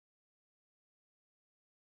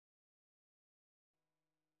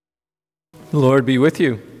The Lord be with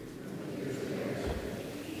you.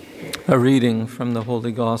 A reading from the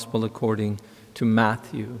Holy Gospel according to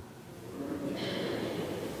Matthew.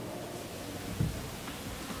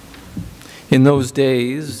 In those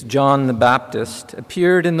days, John the Baptist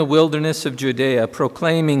appeared in the wilderness of Judea,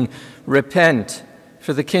 proclaiming, "Repent,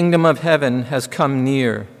 for the kingdom of heaven has come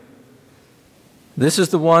near." This is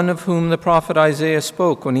the one of whom the prophet Isaiah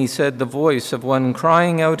spoke when he said, "The voice of one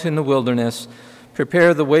crying out in the wilderness,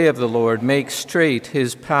 prepare the way of the Lord, make straight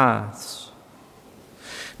his paths."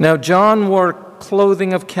 Now John wore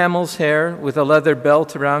clothing of camel's hair with a leather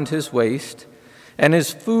belt around his waist, and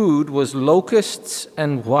his food was locusts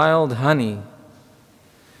and wild honey.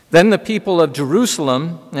 Then the people of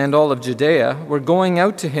Jerusalem and all of Judea were going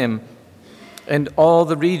out to him, and all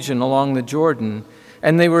the region along the Jordan,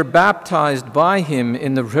 and they were baptized by him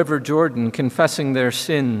in the river Jordan, confessing their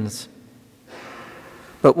sins.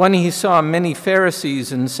 But when he saw many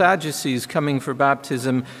Pharisees and Sadducees coming for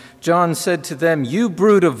baptism, John said to them, "You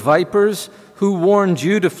brood of vipers, who warned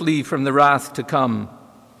you to flee from the wrath to come?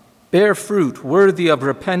 Bear fruit worthy of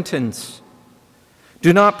repentance.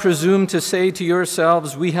 Do not presume to say to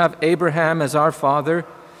yourselves, 'We have Abraham as our father,'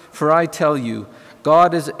 for I tell you,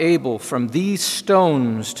 God is able from these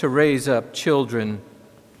stones to raise up children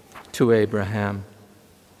to Abraham.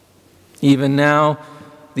 Even now,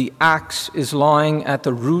 the axe is lying at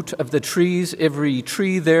the root of the trees. Every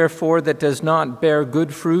tree, therefore, that does not bear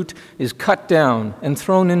good fruit is cut down and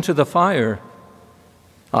thrown into the fire.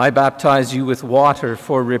 I baptize you with water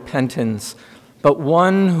for repentance, but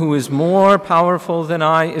one who is more powerful than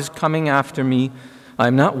I is coming after me. I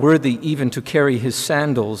am not worthy even to carry his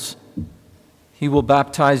sandals. He will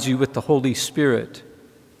baptize you with the Holy Spirit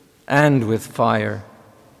and with fire.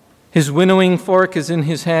 His winnowing fork is in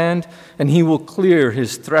his hand, and he will clear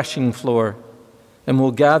his threshing floor and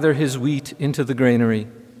will gather his wheat into the granary.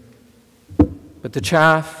 But the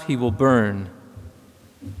chaff he will burn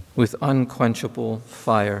with unquenchable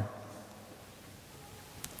fire."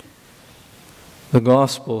 The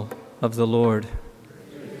Gospel of the Lord.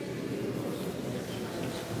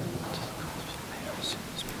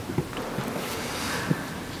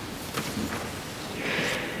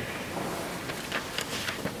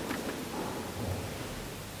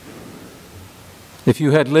 If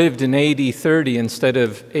you had lived in AD 30 instead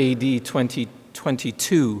of AD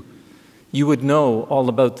 2022, you would know all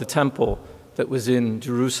about the temple that was in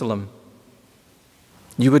Jerusalem.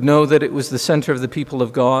 You would know that it was the center of the people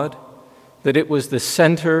of God, that it was the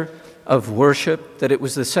center of worship, that it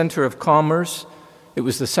was the center of commerce, it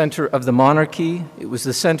was the center of the monarchy, it was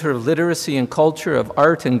the center of literacy and culture, of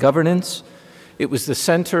art and governance, it was the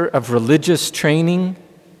center of religious training,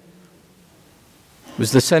 it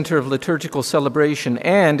was the center of liturgical celebration,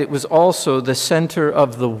 and it was also the center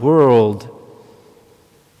of the world,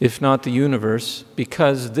 if not the universe,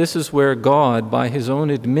 because this is where God, by his own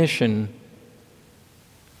admission,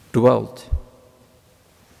 dwelt.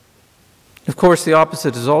 Of course, the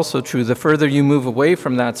opposite is also true. The further you move away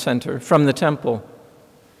from that center, from the temple,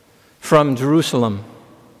 from Jerusalem,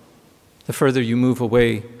 the further you move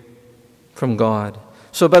away from God.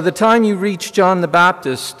 So by the time you reach John the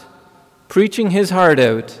Baptist, preaching his heart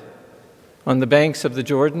out on the banks of the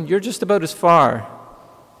Jordan, you're just about as far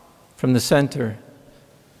from the center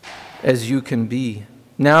as you can be.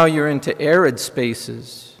 Now you're into arid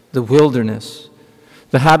spaces, the wilderness,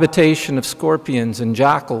 the habitation of scorpions and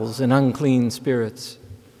jackals and unclean spirits.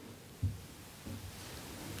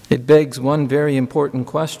 It begs one very important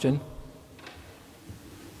question.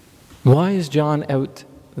 Why is John out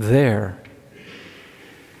there?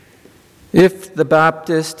 If the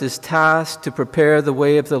Baptist is tasked to prepare the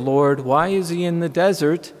way of the Lord, why is he in the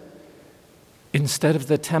desert instead of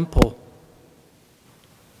the temple?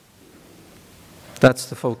 That's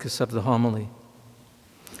the focus of the homily.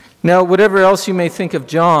 Now, whatever else you may think of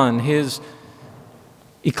John, his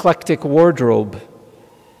eclectic wardrobe,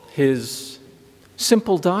 his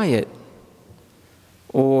simple diet,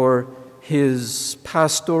 or his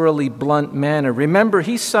pastorally blunt manner, remember,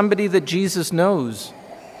 he's somebody that Jesus knows,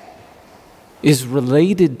 is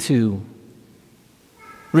related to,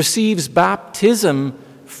 receives baptism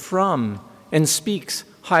from, and speaks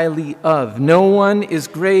highly of. No one is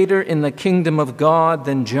greater in the kingdom of God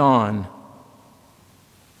than John.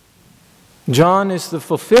 John is the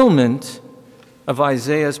fulfillment of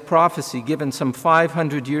Isaiah's prophecy given some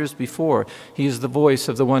 500 years before. He is the voice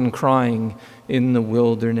of the one crying in the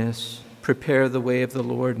wilderness, "Prepare the way of the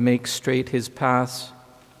Lord, make straight his paths."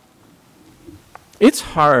 It's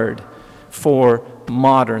hard for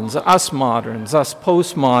moderns, us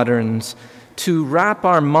postmoderns, to wrap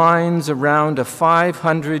our minds around a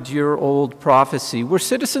 500-year-old prophecy. We're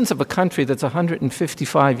citizens of a country that's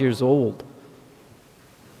 155 years old.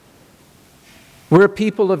 We're a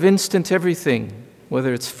people of instant everything,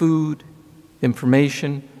 whether it's food,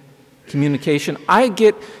 information, communication. I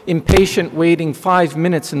get impatient waiting 5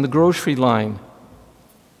 minutes in the grocery line.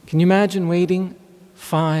 Can you imagine waiting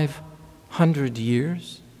 500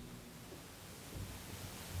 years?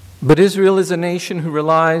 But Israel is a nation who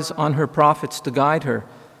relies on her prophets to guide her.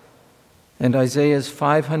 And Isaiah's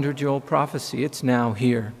 500-year-old prophecy, it's now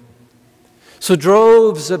here. So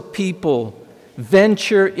droves of people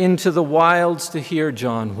venture into the wilds to hear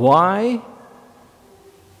John. Why?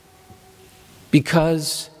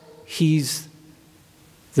 Because he's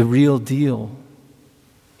the real deal.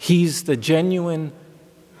 He's the genuine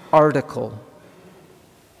article.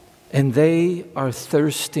 And they are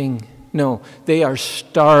thirsting. No, they are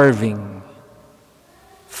starving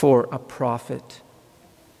for a prophet.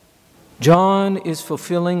 John is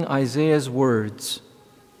fulfilling Isaiah's words.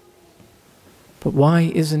 But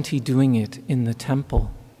why isn't he doing it in the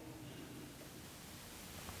temple?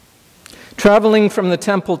 Traveling from the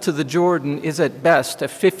temple to the Jordan is at best a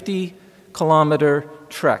 50-kilometer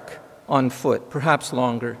trek on foot, perhaps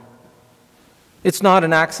longer. It's not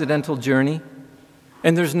an accidental journey,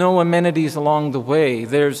 and there's no amenities along the way.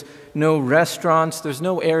 There's no restaurants, there's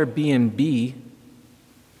no Airbnb,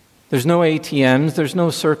 there's no ATMs, there's no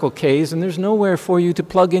Circle Ks, and there's nowhere for you to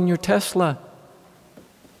plug in your Tesla.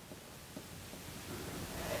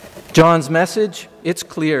 John's message, it's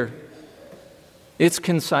clear, it's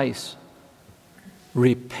concise.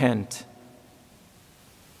 Repent.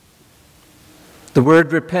 The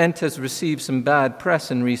word repent has received some bad press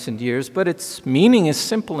in recent years, but its meaning is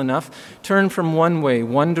simple enough. Turn from one way,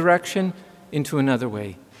 one direction, into another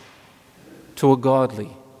way, to a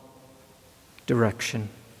godly direction.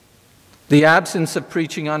 The absence of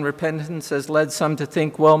preaching on repentance has led some to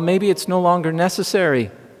think, well, maybe it's no longer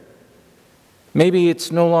necessary. Maybe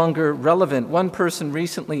it's no longer relevant. One person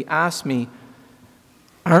recently asked me,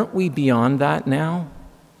 aren't we beyond that now?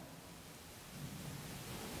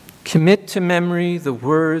 Commit to memory the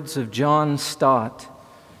words of John Stott.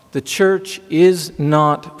 The church is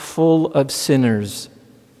not full of sinners.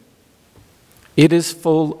 It is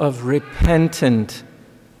full of repentant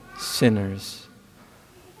sinners.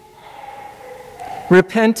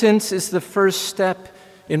 Repentance is the first step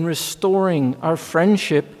in restoring our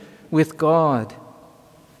friendship with God.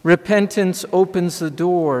 Repentance opens the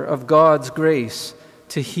door of God's grace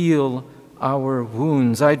to heal our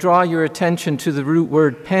wounds. I draw your attention to the root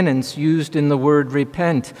word penance used in the word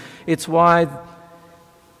repent. It's why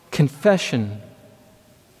confession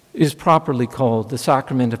is properly called the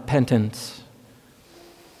sacrament of penance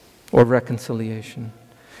or reconciliation.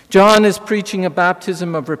 John is preaching a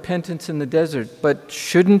baptism of repentance in the desert, but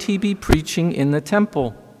shouldn't he be preaching in the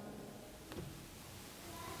temple?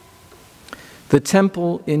 The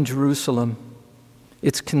temple in Jerusalem,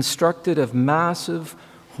 it's constructed of massive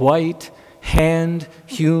white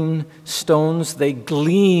hand-hewn stones. They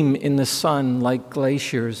gleam in the sun like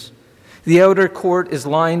glaciers. The outer court is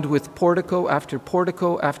lined with portico after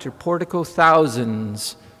portico after portico.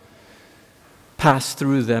 Thousands pass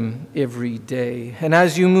through them every day. And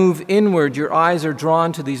as you move inward, your eyes are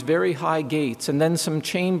drawn to these very high gates and then some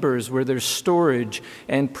chambers where there's storage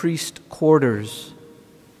and priest quarters.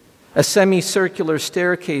 A semicircular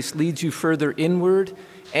staircase leads you further inward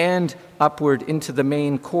and upward into the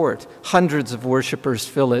main court. Hundreds of worshipers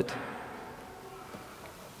fill it.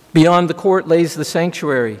 Beyond the court lays the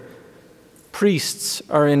sanctuary. Priests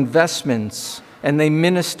are in vestments, and they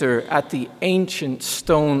minister at the ancient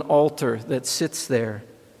stone altar that sits there.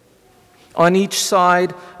 On each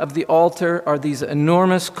side of the altar are these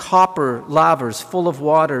enormous copper lavers full of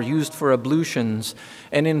water used for ablutions,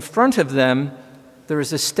 and in front of them there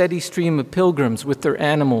is a steady stream of pilgrims with their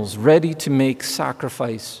animals ready to make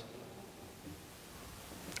sacrifice.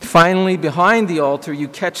 Finally, behind the altar, you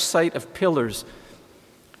catch sight of pillars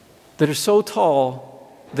that are so tall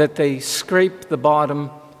that they scrape the bottom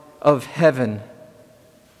of heaven.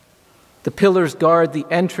 The pillars guard the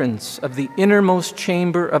entrance of the innermost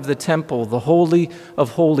chamber of the temple, the Holy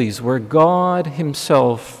of Holies, where God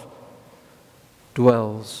Himself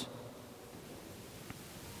dwells.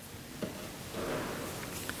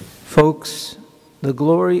 Folks, the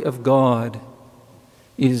glory of God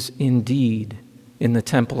is indeed in the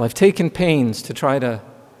temple. I've taken pains to try to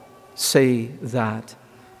say that,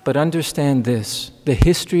 but understand this: the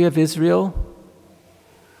history of Israel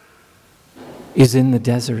is in the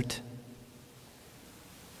desert.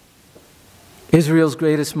 Israel's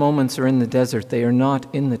greatest moments are in the desert. They are not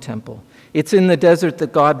in the temple. It's in the desert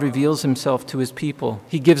that God reveals himself to his people.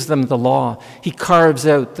 He gives them the law. He carves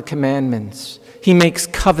out the commandments. He makes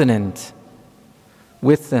covenant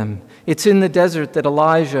with them. It's in the desert that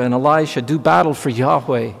Elijah and Elisha do battle for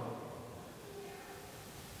Yahweh.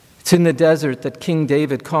 It's in the desert that King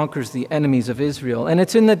David conquers the enemies of Israel. And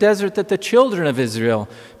it's in the desert that the children of Israel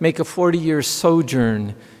make a 40-year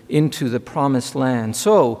sojourn into the promised land.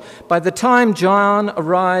 So, by the time John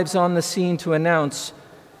arrives on the scene to announce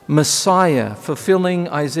Messiah, fulfilling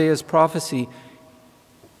Isaiah's prophecy,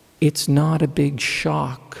 it's not a big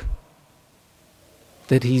shock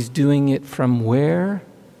that he's doing it from where?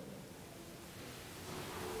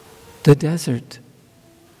 The desert.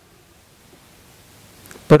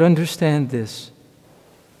 But understand this.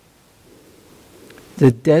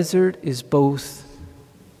 The desert is both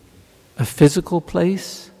a physical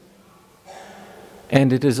place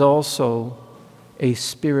and it is also a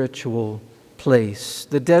spiritual place.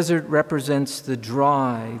 The desert represents the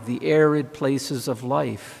dry, the arid places of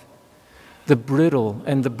life, the brittle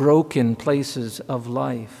and the broken places of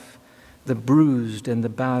life, the bruised and the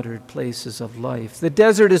battered places of life. The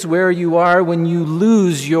desert is where you are when you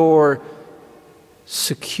lose your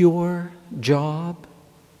secure job.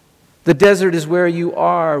 The desert is where you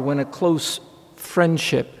are when a close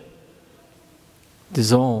friendship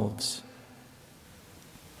dissolves.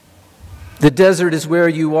 The desert is where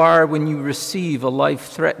you are when you receive a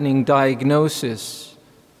life-threatening diagnosis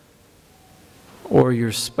or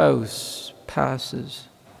your spouse passes.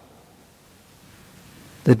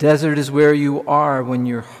 The desert is where you are when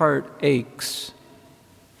your heart aches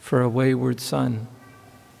for a wayward son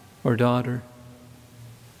or daughter.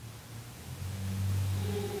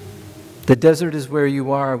 The desert is where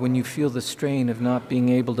you are when you feel the strain of not being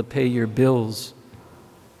able to pay your bills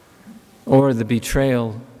or the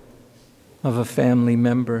betrayal of a family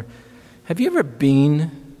member. Have you ever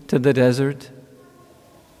been to the desert?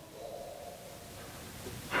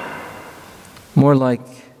 More like,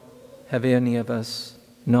 have any of us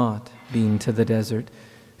not been to the desert?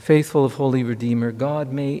 Faithful of Holy Redeemer,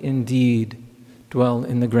 God may indeed dwell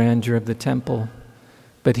in the grandeur of the temple,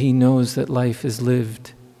 but he knows that life is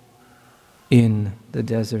lived in the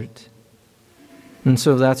desert. And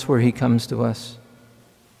so that's where he comes to us.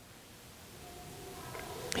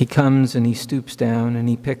 He comes and he stoops down and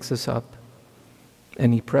he picks us up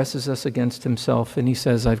and he presses us against himself and he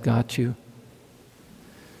says, I've got you.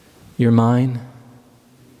 You're mine,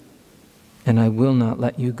 and I will not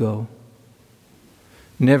let you go.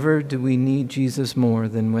 Never do we need Jesus more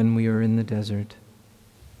than when we are in the desert.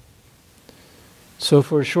 So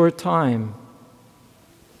for a short time,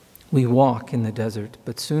 we walk in the desert,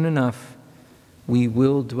 but soon enough, we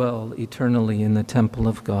will dwell eternally in the temple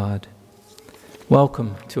of God.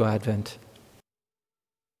 Welcome to Advent.